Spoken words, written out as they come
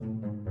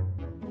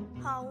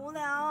好无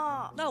聊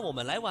哦。那我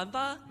们来玩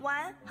吧。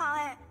玩？好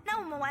诶，那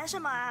我们玩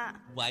什么啊？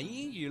玩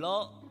英语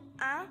咯。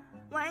啊？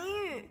玩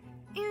英语？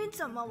英语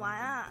怎么玩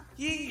啊？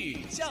英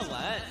语酱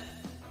玩，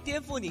颠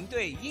覆您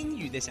对英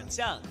语的想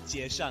象，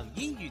接上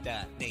英语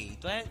的那一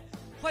端。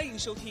欢迎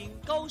收听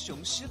高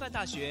雄师范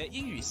大学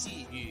英语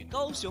系与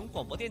高雄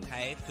广播电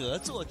台合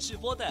作制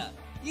播的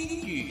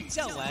英语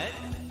酱玩。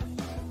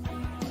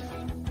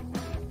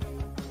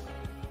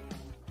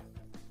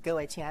各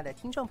位亲爱的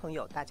听众朋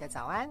友，大家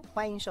早安，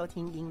欢迎收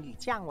听英语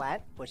酱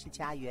玩，我是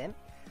嘉媛。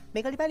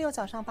每个礼拜六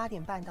早上8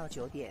点半到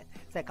9点，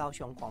在高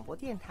雄广播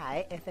电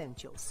台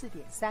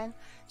FM94.3，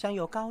将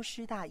由高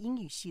师大英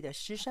语系的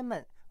师生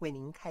们为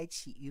您开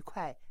启愉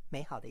快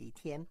美好的一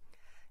天。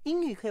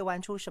英语可以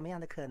玩出什么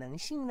样的可能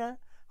性呢？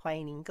欢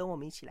迎您跟我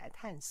们一起来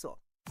探索。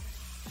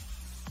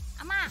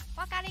阿嬷，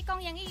我跟你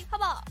讲英语好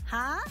不好？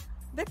哈？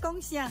要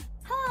讲啥？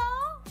好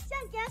哦，想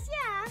惊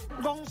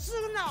啥？公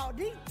孙哦，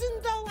你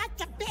真到我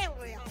食掉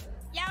了。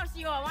要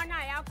是我哪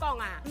会晓讲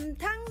啊？唔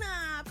通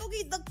啦，国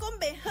语都讲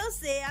袂好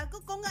势啊，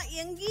佮讲到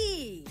英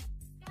语。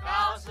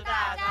高师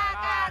大家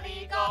甲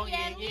你讲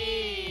英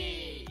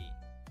语。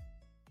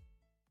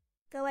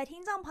各位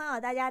听众朋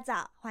友，大家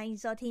早，欢迎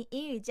收听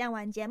英语酱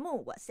玩节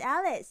目，我是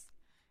Alice。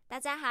大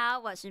家好，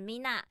我是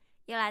Mina，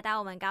 又来到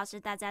我们高师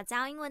大家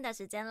教英文的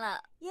时间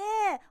了。耶！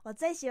我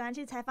最喜欢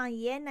去采访爷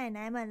爷奶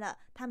奶们了，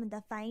他们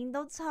的反应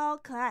都超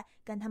可爱，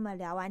跟他们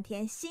聊完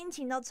天，心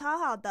情都超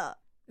好的。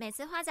每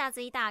次话匣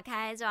子一打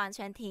开，就完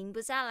全停不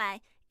下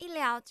来，一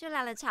聊就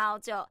聊了超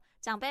久，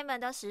长辈们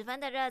都十分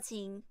的热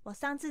情。我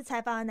上次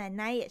采访的奶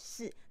奶也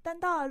是，但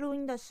到了录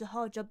音的时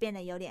候就变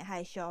得有点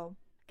害羞。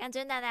感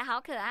觉奶奶好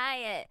可爱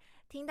耶，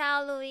听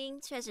到录音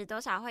确实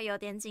多少会有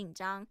点紧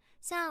张，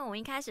像我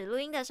一开始录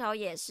音的时候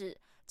也是，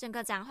整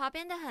个讲话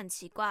变得很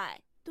奇怪。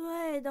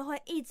对，都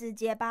会一直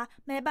结巴，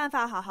没办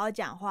法好好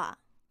讲话。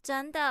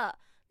真的。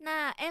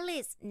那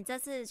Alice， 你这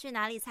次去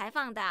哪里采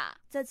访的啊？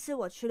这次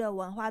我去了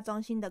文化中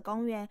心的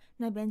公园，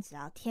那边只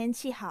要天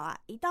气好啊，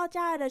一到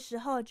假日的时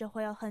候就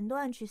会有很多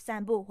人去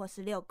散步或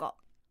是遛狗。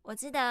我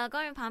记得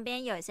公园旁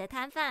边有一些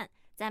摊贩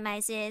在卖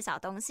一些小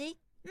东西。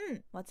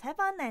我采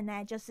访奶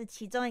奶就是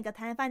其中一个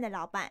摊贩的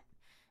老板。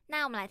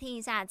那我们来听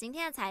一下今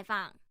天的采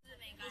访。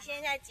你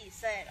现在几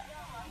岁了？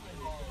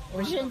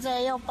我现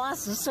在要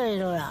80岁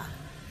了啦。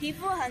皮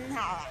肤很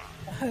好啊，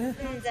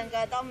整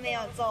个都没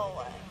有皱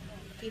纹，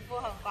皮肤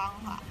很光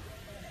滑。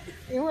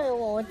因为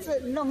我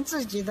弄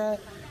自己的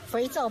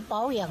肥皂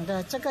保养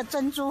的，这个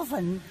珍珠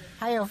粉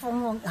还有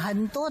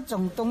很多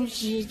种东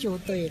西就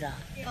对了。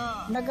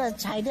那个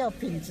材料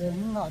品质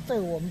很好，对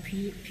我们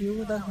皮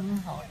肤都很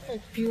好，对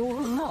皮肤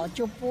很好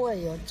就不会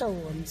有皱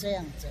纹这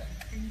样子。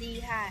很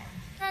厉害。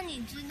那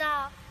你知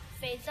道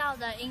肥皂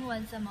的英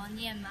文怎么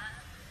念吗？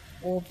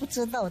我不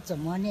知道怎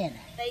么念。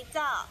肥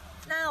皂，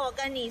那我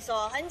跟你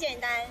说很简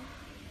单，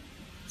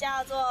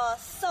叫做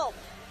soap。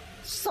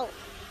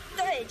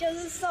对，就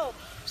是 soap。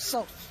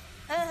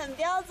很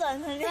标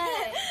准，很厉害，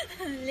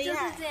很厉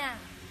害，就是这样，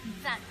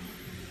很赞。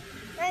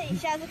那你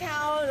下次看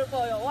到如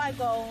果有外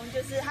国人，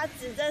就是他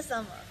指着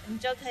什么，你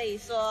就可以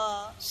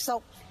说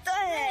soap。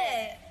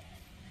对，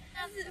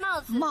那是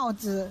帽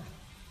子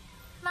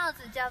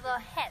叫做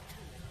hat。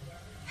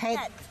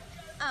hat。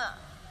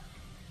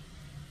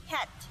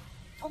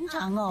通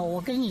常我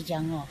跟你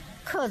讲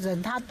客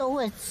人他都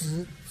会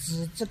指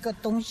这个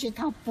东西，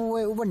他不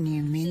会问你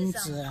名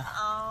字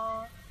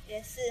啊。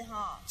也是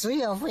哈。只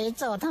有肥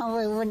皂他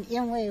会问，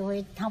因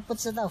为他不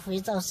知道肥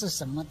皂是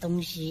什么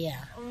东西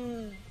呀。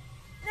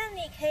那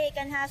你可以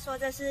跟他说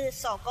这是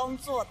手工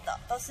做的，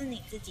都是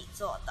你自己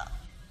做的。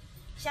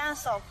像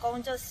手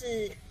工就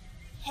是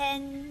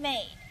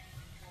handmade。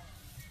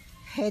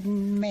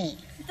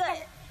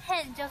对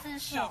hand 就是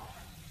手，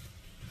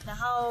然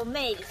后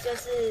made 就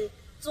是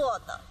做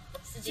的，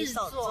自己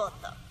手做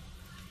的。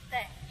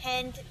对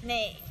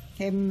handmade。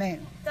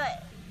对。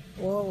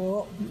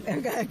我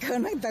可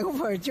能等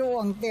会儿就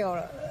忘掉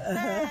了。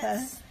那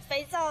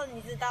肥皂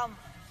你知道吗？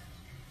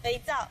肥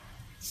皂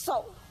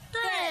手。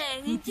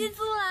对，你记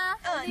住了。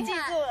你记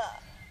住了。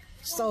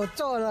手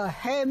做了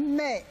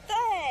handmade。对，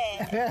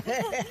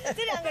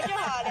这两个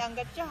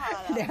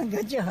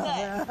就好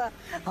了。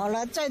好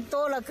了，再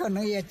多了可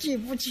能也记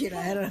不起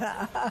来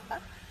了。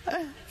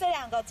这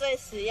两个最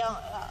实用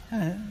了。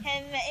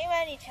handmade， 因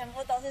为你全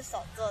部都是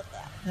手做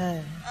的。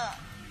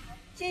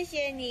谢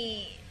谢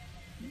你。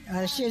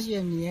谢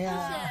谢你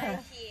啊！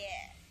谢谢。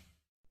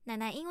奶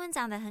奶英文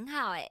讲得很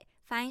好耶，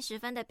发音十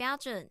分的标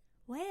准。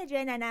我也觉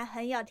得奶奶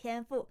很有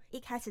天赋。一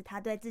开始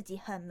她对自己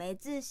很没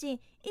自信，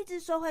一直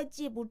说会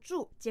记不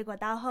住，结果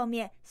到后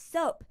面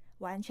soap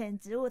完全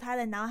植入她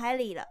的脑海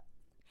里了。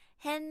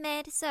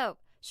handmade soap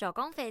手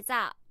工肥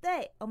皂。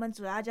对，我们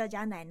主要就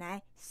教奶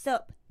奶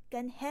soap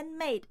跟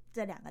handmade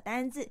这两个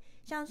单字，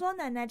想说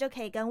奶奶就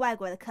可以跟外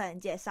国的客人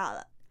介绍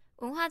了。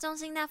文化中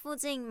心那附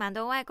近蛮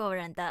多外国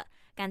人的，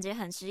感觉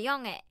很实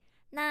用耶。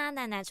那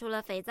奶奶除了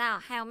肥皂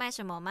还有卖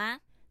什么吗？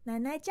奶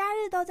奶假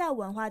日都在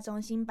文化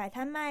中心摆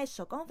摊卖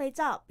手工肥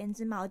皂、编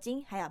织毛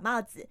巾还有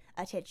帽子，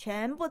而且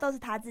全部都是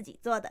她自己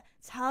做的，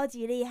超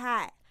级厉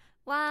害。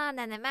哇，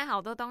奶奶卖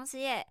好多东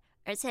西耶，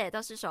而且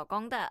都是手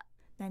工的。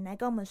奶奶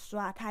跟我们说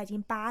啊，她已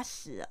经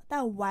80了，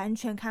但完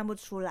全看不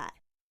出来。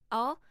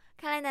哦，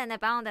看来奶奶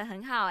保养得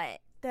很好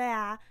诶。对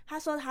啊，她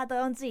说她都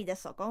用自己的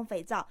手工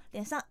肥皂，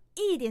脸上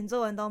一点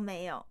皱纹都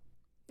没有。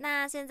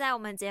那现在我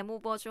们节目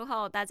播出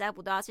后，大家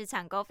不都要去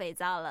抢购肥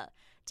皂了？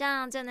这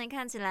样就能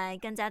看起来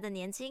更加的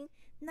年轻。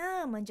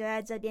那我们就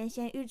在这边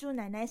先预祝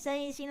奶奶生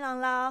意兴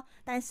隆咯。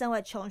但身为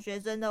穷学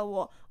生的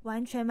我，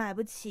完全买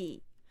不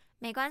起。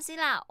没关系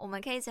啦，我们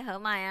可以一起合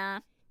买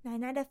啊。奶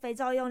奶的肥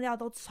皂用料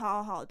都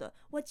超好的，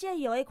我记得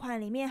有一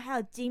款里面还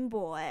有金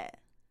箔诶。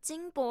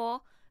金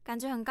箔感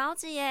觉很高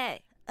级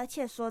耶。而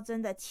且说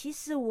真的，其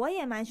实我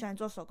也蛮喜欢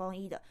做手工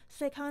艺的，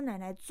所以看到奶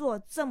奶做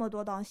这么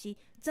多东西，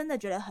真的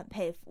觉得很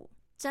佩服。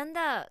真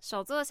的，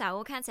手做小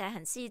物看起来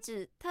很细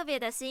致，特别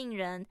的吸引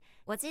人。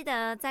我记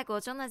得在国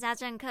中的家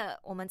政课，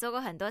我们做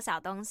过很多小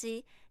东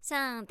西，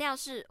像吊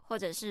饰或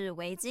者是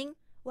围巾。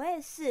我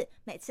也是，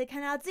每次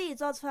看到自己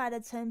做出来的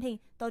成品，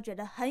都觉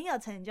得很有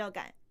成就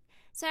感。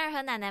虽然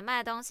和奶奶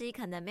卖的东西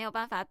可能没有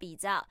办法比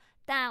较，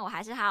但我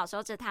还是好好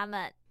收着它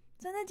们。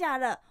真的假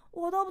的？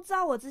我都不知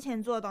道我之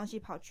前做的东西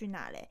跑去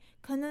哪嘞，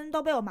可能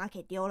都被我妈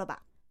给丢了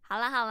吧。好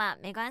啦，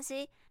没关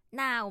系。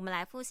那我们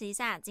来复习一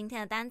下今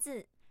天的单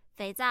字。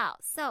肥皂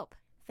soap，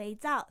 肥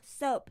皂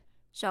soap，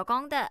 手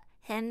工的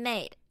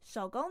handmade，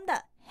 手工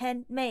的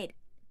handmade，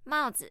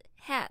 帽子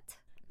hat，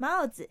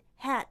 帽子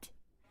hat。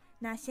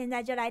 那现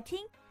在就来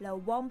听 The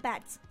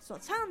Wombats 所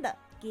唱的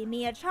Give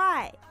Me a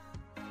Try。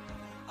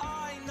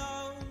 I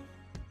know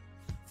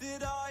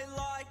that I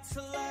like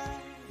to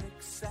let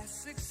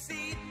excess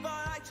exceed, but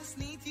I just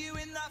need you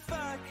in that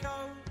fur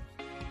coat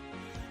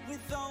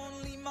with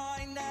only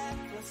my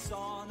necklace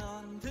on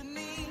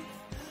underneath,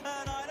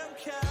 and I don't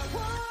care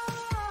why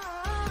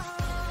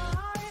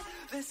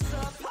this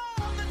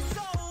apartment's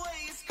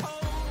always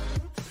cold.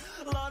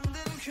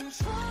 London can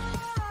try,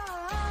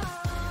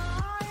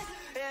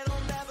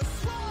 it'll never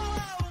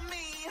swallow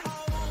me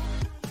whole,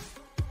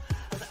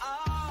 and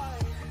I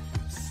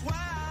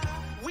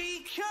swear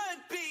we could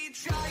be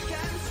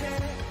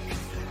gigantic.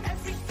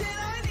 Everything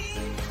I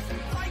need,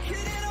 I could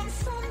hit on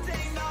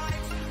Sunday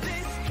night.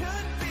 This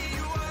could be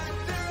worth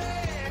the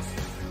risk,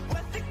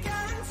 worth the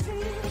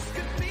guarantees.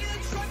 Could be the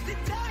drug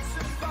that dies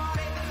and buy.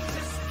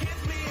 Just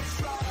give me a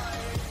try.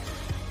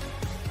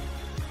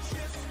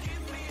 Just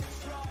give me a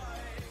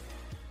try.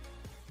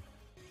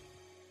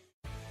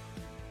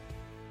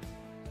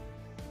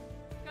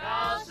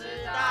 高师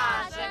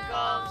大深宫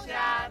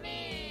虾米，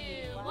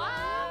哇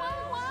哇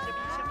哇！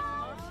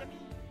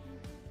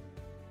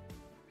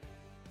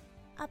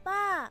阿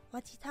爸，我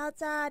一透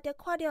早就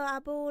看到阿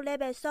母咧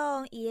卖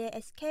送伊的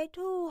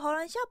SK2 互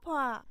人笑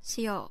破。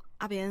是哦，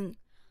阿明，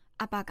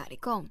阿爸甲你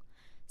讲，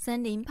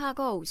森林拍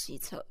鼓有时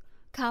错，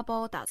骹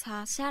步踏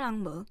叉写人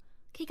无。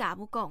去甲阿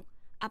母讲，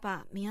阿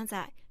爸明仔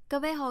载搁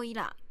要互伊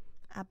啦。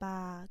阿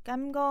爸，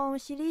敢讲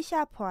是你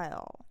写破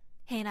哦？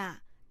嘿啦，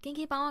紧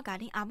去帮我甲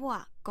恁阿母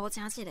啊鼓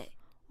请一下。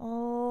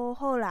哦，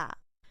好啦。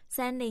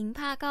森林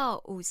拍鼓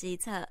有时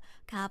错，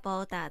骹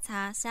步踏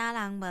叉写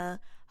人无。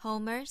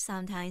Homer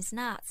sometimes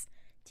not。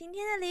今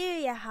天的俚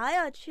语也好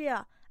有趣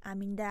哦！阿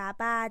明的阿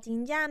爸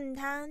真假唔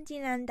通，竟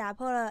然打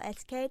破了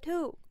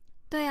SK2。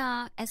对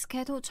啊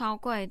 ，SK2 超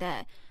贵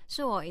的，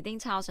是我一定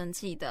超生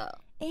气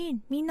的。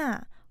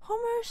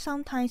Mina，Homer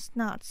sometimes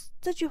not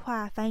这句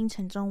话翻译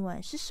成中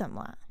文是什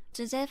么啊？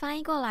直接翻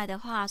译过来的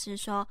话是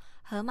说，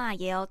河马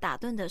也有打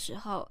盹的时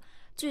候。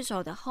句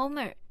首的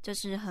Homer 就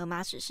是荷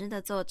马史诗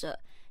的作者，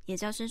也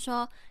就是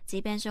说，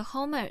即便是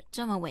Homer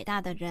这么伟大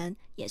的人，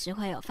也是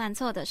会有犯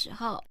错的时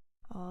候。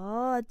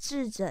哦，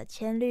智者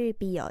千虑，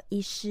必有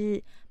一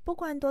失。不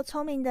管多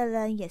聪明的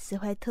人，也是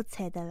会吐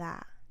槽的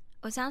啦。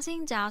我相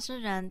信只要是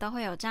人都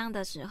会有这样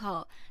的时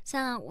候，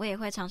像我也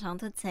会常常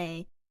吐槽。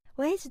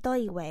我一直都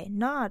以为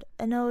nod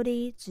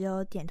N-O-D 只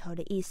有点头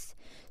的意思，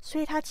所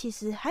以它其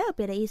实还有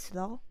别的意思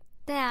咯。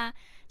对啊，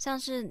像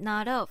是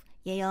nod off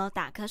也有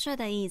打瞌睡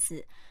的意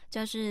思，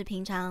就是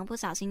平常不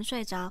小心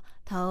睡着，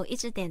头一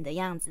直点的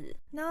样子。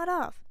nod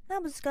off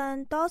那不是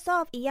跟 doze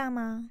off 一样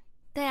吗？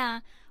对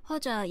啊，或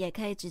者也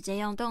可以直接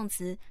用动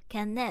词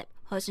cat nap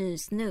或是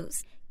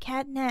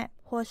snooze。cat nap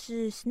或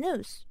是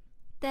snooze。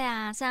对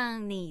啊，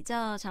像你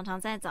就常常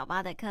在早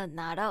八的课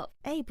nod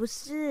off。不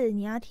是，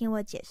你要听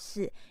我解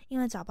释，因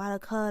为早八的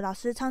课老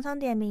师常常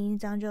点名，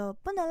这样就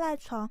不能赖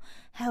床，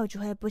还有就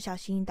会不小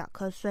心打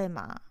瞌睡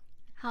嘛。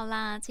好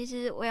啦，其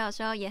实我有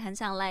时候也很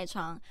想赖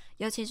床，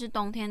尤其是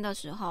冬天的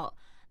时候。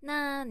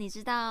那你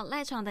知道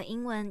赖床的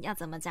英文要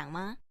怎么讲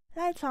吗？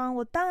赖床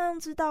我当然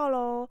知道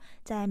咯，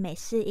在美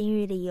式英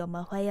语里我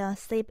们会用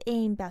sleep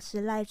in 表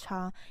示赖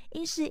床，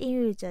英式英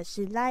语则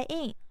是 lie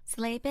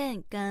in。sleep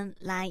in 跟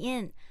lie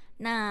in，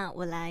 那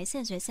我来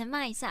现学现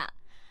卖一下。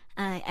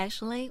I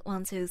actually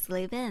want to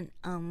sleep in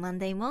on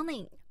Monday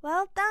morning。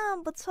 Well， 当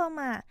然不错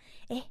嘛。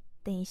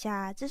等一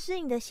下，这是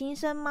你的心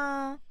声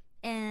吗？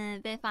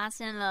被发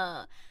现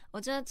了。我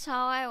真的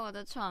超爱我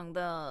的床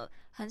的，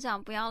很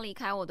想不要离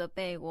开我的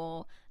被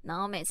窝，然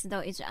后每次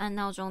都一直按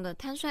闹钟的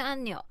贪睡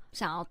按钮，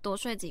想要多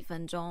睡几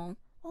分钟。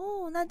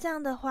那这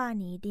样的话，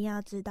你一定要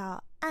知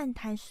道按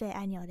碳水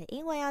按钮的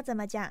英文要怎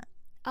么讲？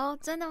哦，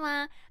真的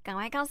吗？赶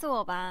快告诉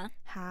我吧。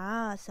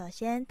好，首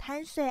先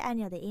碳水按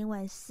钮的英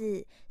文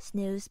是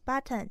snooze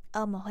button，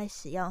 而我们会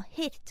使用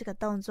hit 这个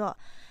动作，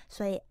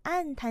所以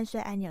按碳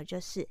水按钮就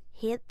是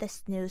hit the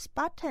snooze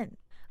button。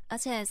而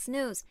且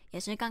snooze 也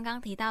是刚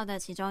刚提到的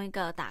其中一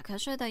个打瞌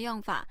睡的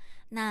用法。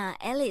那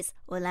Alice，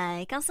 我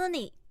来告诉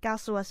你。告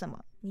诉我什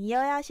么？你又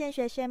要现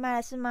学现卖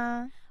了是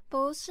吗？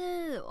不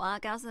是，我要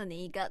告诉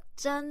你一个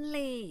真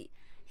理。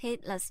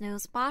Hit the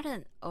snooze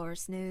button or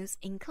snooze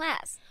in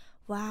class。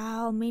哇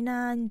哦，米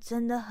娜，你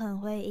真的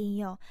很会应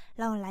用，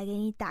让我来给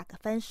你打个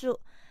分数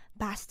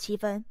，87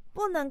分，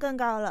不能更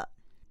高了。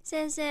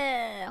谢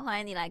谢，欢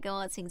迎你来跟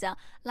我请教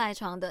赖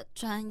床的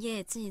专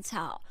业技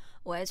巧，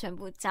我会全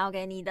部教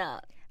给你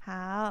的。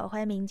好，我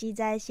会铭记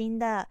在心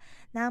的。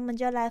那我们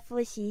就来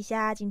复习一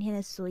下今天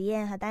的俗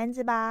谚和单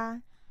字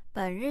吧。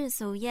本日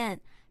俗谚：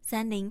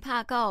森林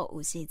怕狗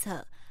无西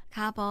侧，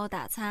卡波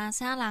打叉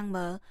瞎狼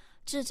魔，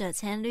智者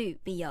千虑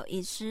必有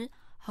一失。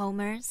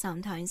Homer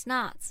sometimes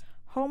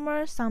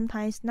nods。Homer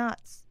sometimes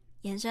nods。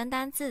延伸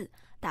单字：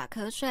打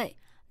瞌睡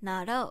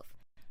 ，nod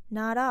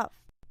off，nod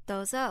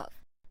off，doze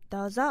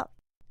off，doze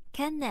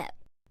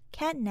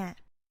off，catnap，catnap，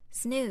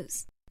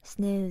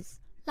 snooze，snooze，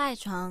赖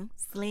床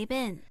 ，sleep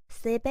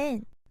in，sleep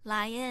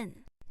in，lie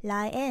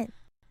in，lie in，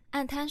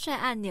按贪睡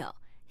按钮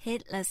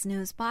 ，hit the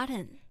snooze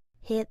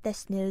button，hit the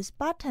snooze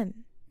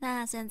button。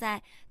那现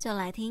在就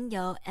来听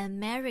由 Anne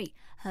Mary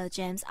和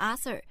James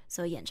Arthur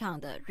所演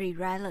唱的《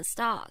Rewrite the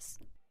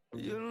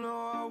Stars》。You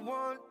know I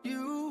want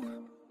you.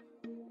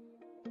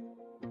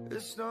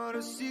 It's not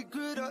a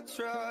secret I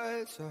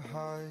try to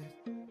hide.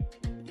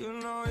 You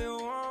know you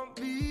want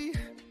me.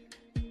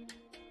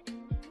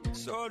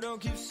 So don't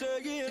keep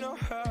saying our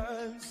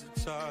hands are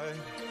tied.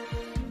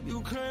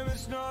 You claim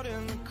it's not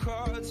in the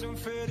cards, and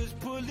fate is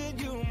pulling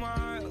you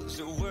miles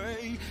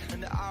away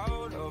and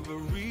out of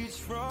reach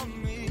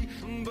from me.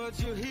 But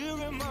you're here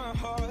in my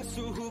heart,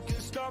 so who can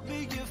stop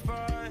me if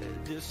I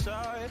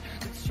decide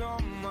that you're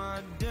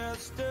my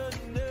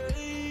destiny?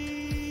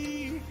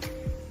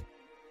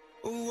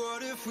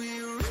 What if we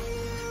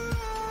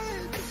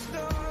rewrite the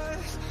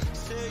stars?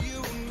 Say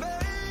you were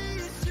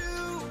made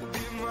to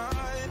be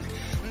mine.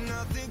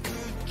 Nothing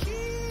could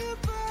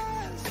keep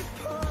us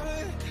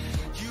apart.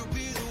 You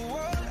be the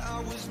one I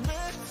was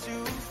meant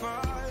to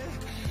find.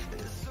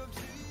 It's up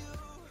to you.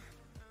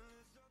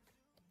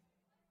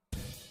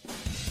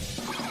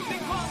 你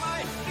看麦，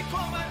你看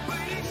麦，为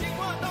你生活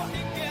斗阵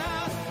行。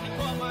你看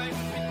麦，你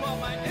看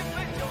麦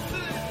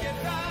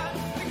，FM94.3。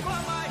你看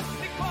麦，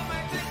你看麦，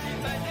这是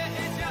在地的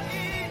声音。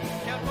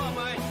听看麦，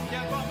听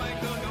看麦，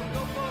高雄广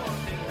播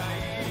电台。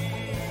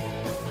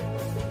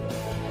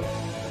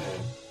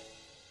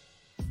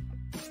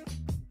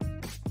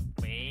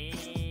喂，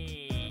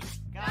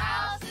高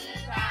师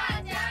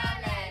大家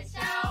冷消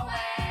维。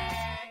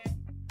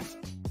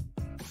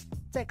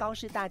在高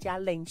师大家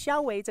冷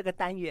消维这个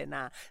单元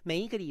啊，每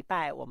一个礼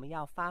拜我们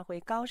要发挥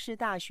高师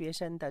大学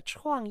生的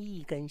创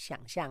意跟想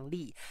象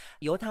力，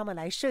由他们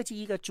来设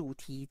计一个主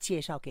题，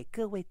介绍给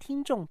各位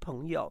听众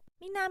朋友。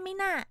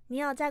Mina， 你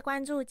有在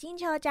关注金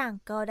球奖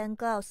Golden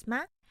Globes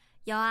吗？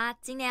有啊，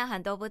今年有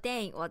很多部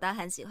电影我都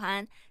很喜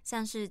欢，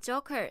像是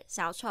Joker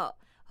小丑，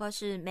或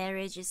是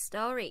Marriage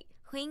Story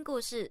婚姻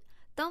故事，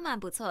都蛮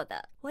不错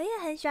的。我也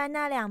很喜欢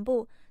那两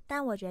部，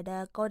但我觉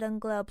得 Golden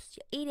Globes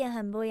有一点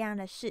很不一样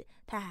的是，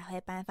它还会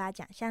颁发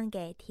奖项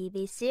给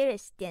TV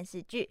series 电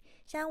视剧。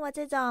像我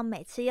这种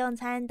每次用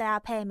餐都要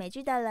配美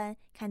剧的人，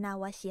看到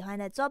我喜欢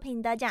的作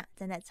品得奖，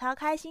真的超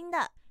开心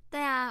的。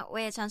对啊，我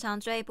也常常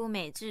追一部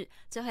美剧，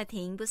就会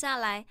停不下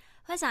来，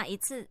会想一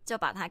次就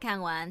把它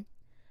看完。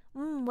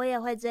我也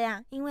会这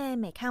样，因为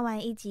每看完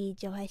一集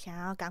就会想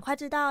要赶快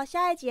知道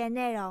下一集的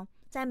内容。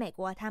在美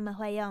国他们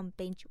会用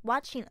binge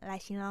watching 来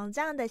形容这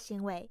样的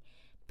行为。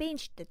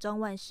binge 的中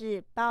文是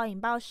暴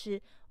饮暴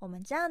食，我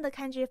们这样的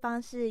看剧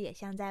方式也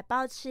像在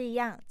暴吃一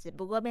样，只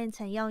不过变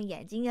成用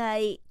眼睛而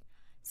已。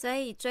所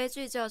以追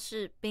剧就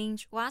是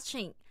binge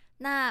watching，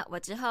 那我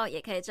之后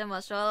也可以这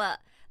么说了。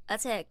而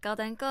且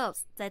Golden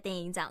Globes 在电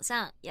影奖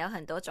项也有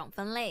很多种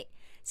分类，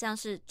像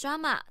是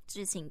drama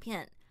剧情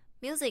片、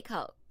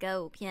musical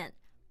歌舞片、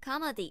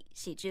comedy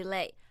喜剧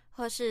类，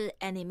或是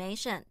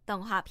animation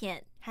动画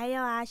片。还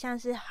有啊，像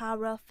是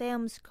horror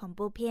films 恐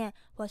怖片，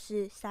或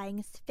是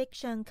science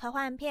fiction 科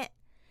幻片。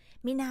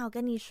Mina， 我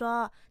跟你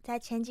说，在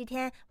前几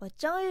天我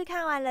终于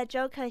看完了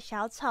Joker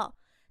小丑，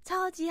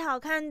超级好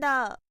看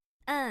的。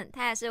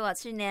它也是我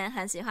去年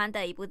很喜欢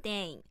的一部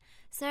电影。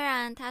虽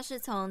然它是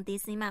从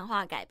DC 漫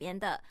画改编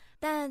的，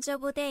但这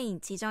部电影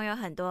其中有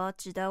很多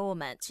值得我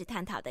们去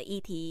探讨的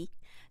议题，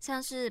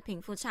像是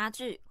贫富差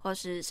距或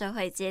是社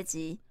会阶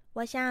级。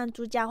我想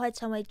主角会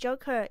成为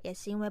Joker 也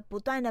是因为不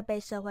断的被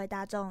社会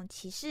大众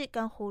歧视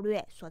跟忽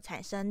略所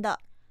产生的。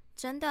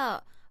真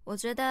的，我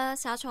觉得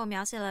小丑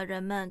描写了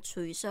人们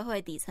处于社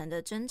会底层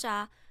的挣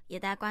扎，也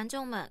带观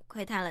众们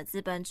窥探了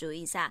资本主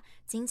义下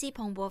经济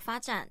蓬勃发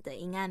展的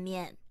阴暗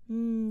面。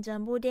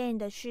整部电影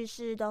的叙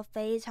事都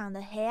非常的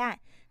黑暗，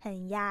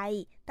很压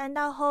抑，但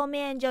到后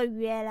面就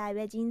越来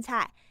越精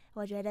彩。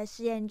我觉得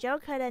饰演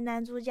Joker 的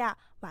男主角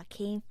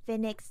Joaquin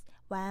Phoenix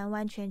完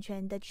完全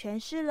全的诠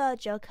释了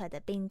Joker 的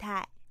病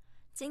态。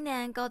今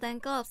年 Golden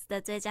Globes 的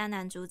最佳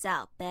男主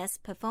角 Best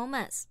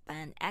Performance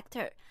颁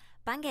Actor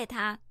颁给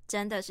他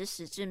真的是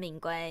实至名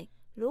归。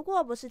如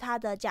果不是他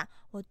得奖，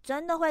我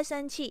真的会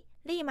生气，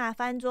立马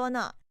翻桌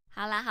呢。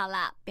好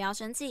啦，不要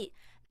生气，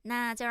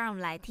那就让我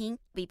们来听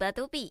Biba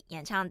Dubi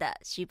演唱的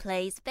She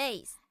Plays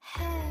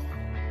Bass。Hey,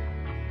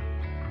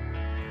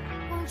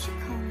 won't you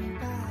call me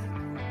back?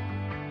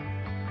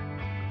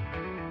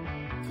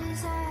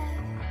 'Cause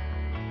I've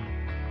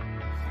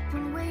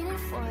been waiting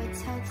for a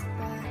text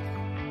back.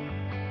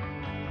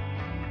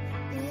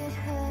 It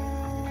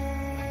hurts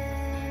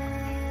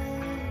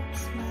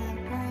my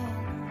brain.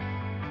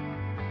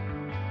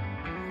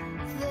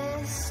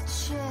 This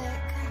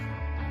chick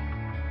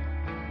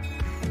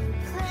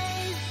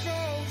plays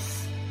bass.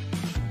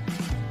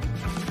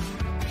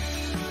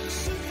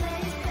 She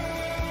plays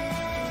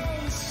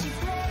bass. She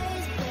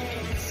plays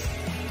bass.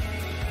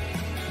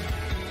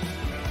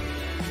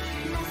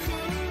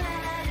 Nothing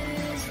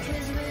matters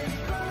 'cause we're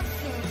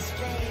both in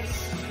space.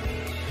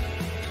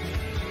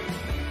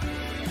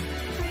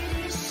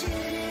 Pretty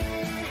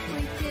shit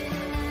we could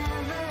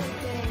never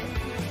get.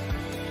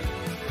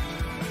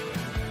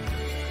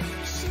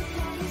 She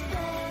plays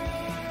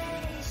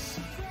bass.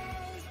 She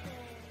plays bass.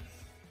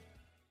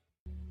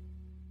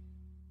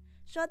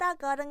 说到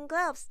Golden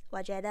Globes，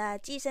 我觉得《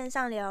寄生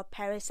上流》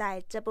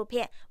Parasite 这部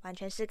片完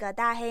全是个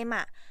大黑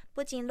马，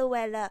不仅入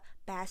围了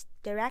Best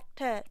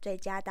Director 最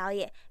佳导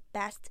演、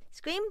Best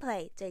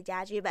Screenplay 最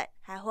佳剧本，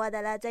还获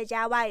得了最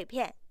佳外语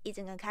片，一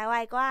整个开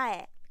外挂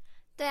耶。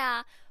对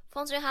啊，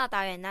奉俊昊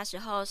导演那时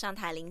候上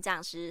台领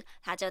奖时，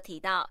他就提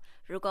到，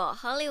如果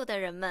Hollywood 的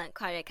人们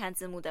跨越看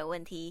字幕的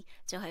问题，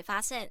就会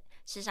发现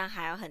世上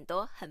还有很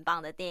多很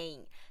棒的电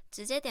影，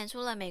直接点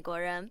出了美国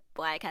人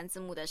不爱看字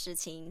幕的事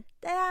情。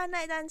对啊，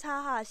那一段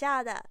超好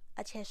笑的。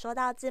而且说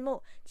到字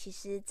幕，其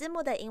实字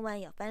幕的英文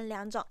有分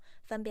两种，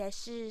分别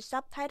是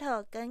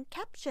subtitle 跟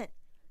caption。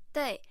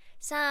对，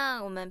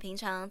像我们平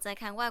常在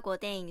看外国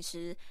电影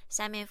时，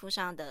下面附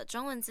上的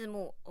中文字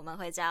幕我们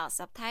会叫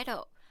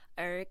subtitle，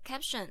 而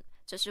caption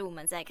就是我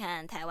们在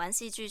看台湾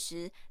戏剧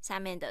时下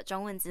面的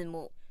中文字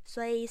幕。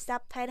所以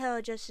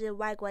subtitle 就是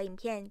外国影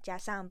片加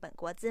上本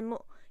国字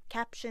幕，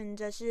 caption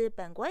则是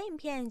本国影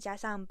片加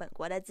上本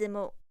国的字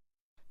幕。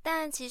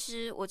但其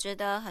实我觉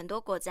得很多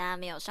国家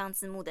没有上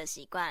字幕的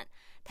习惯，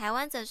台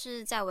湾则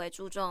是较为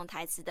注重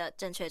台词的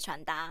正确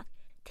传达。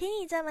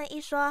听你这么一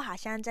说，好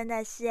像真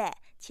的是耶，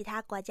其他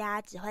国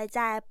家只会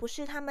在不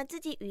是他们自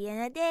己语言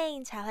的电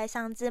影才会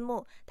上字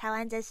幕，台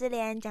湾则是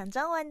连讲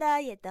中文的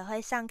也都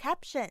会上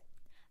caption。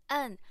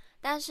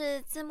但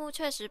是字幕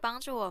确实帮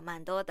助我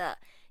蛮多的，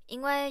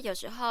因为有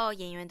时候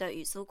演员的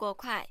语速过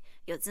快，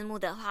有字幕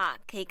的话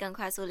可以更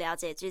快速了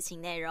解剧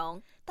情内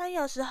容。但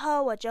有时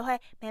候我就会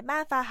没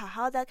办法好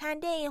好的看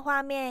电影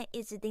画面，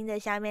一直盯着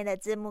下面的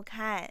字幕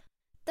看。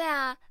对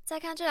啊，在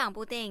看这两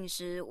部电影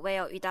时，我也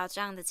有遇到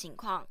这样的情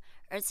况，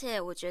而且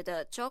我觉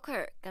得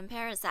Joker 跟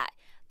Parasite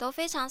都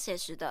非常写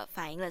实的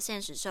反映了现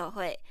实社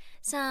会。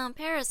像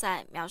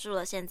Parasite 描述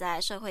了现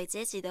在社会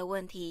阶级的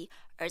问题，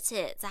而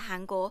且在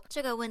韩国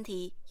这个问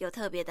题又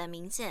特别的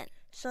明显。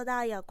说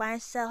到有关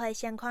社会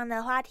现况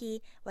的话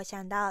题，我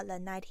想到了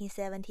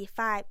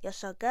1975有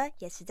首歌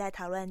也是在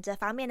讨论这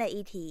方面的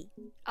议题。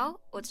哦，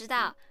我知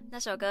道，那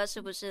首歌是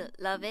不是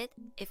Love It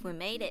If We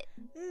Made It？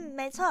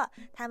 没错，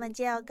他们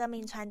借由歌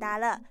名传达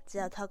了只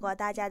有透过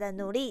大家的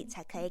努力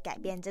才可以改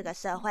变这个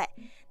社会。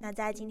那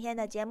在今天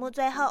的节目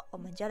最后，我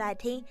们就来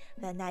听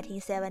The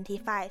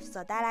 1975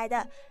所带来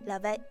的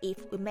Love It If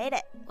We Made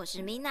It。 我是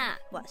Mina，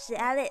 我是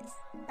Alice，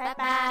 拜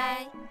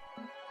拜。